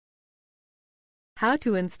How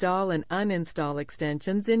to install and uninstall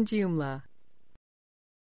extensions in Joomla.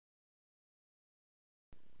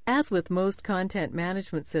 As with most content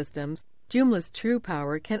management systems, Joomla's true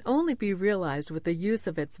power can only be realized with the use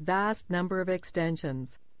of its vast number of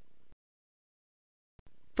extensions.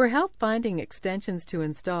 For help finding extensions to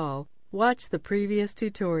install, watch the previous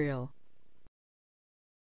tutorial.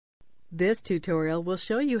 This tutorial will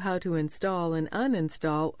show you how to install and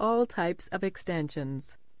uninstall all types of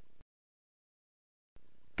extensions.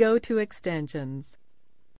 Go to Extensions.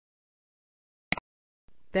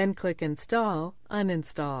 Then click Install,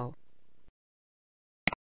 Uninstall.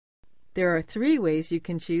 There are 3 ways you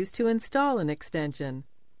can choose to install an extension.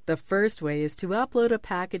 The first way is to upload a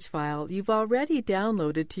package file you've already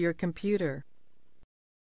downloaded to your computer.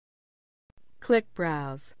 Click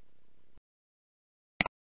Browse.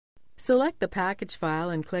 Select the package file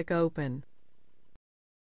and click Open.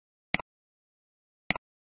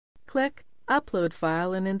 Click Upload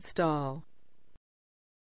File and Install.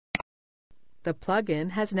 The plugin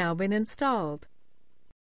has now been installed.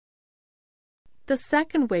 The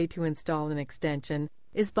second way to install an extension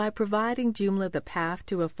is by providing Joomla the path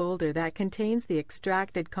to a folder that contains the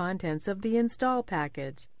extracted contents of the install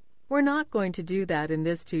package. We're not going to do that in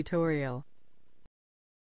this tutorial.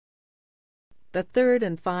 The third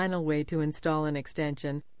and final way to install an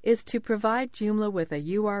extension is to provide Joomla with a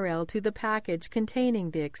URL to the package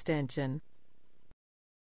containing the extension.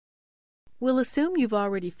 We'll assume you've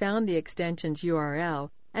already found the extension's URL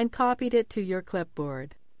and copied it to your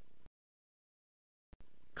clipboard.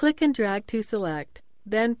 Click and drag to select,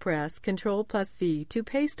 then press Ctrl+V to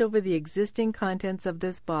paste over the existing contents of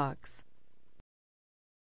this box.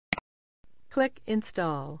 Click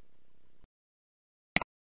Install.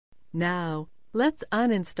 Now, let's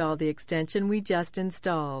uninstall the extension we just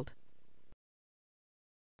installed.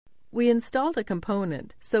 We installed a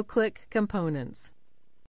component, so click Components.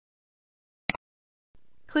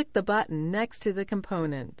 Click the button next to the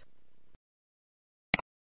component.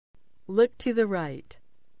 Look to the right.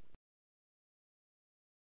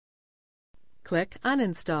 Click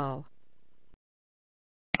Uninstall.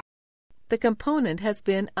 The component has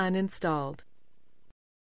been uninstalled.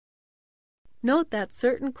 Note that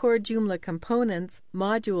certain core Joomla components,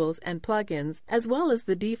 modules, and plugins, as well as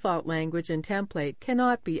the default language and template,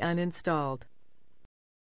 cannot be uninstalled.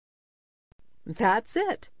 That's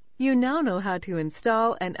it! You now know how to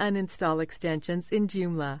install and uninstall extensions in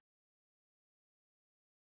Joomla.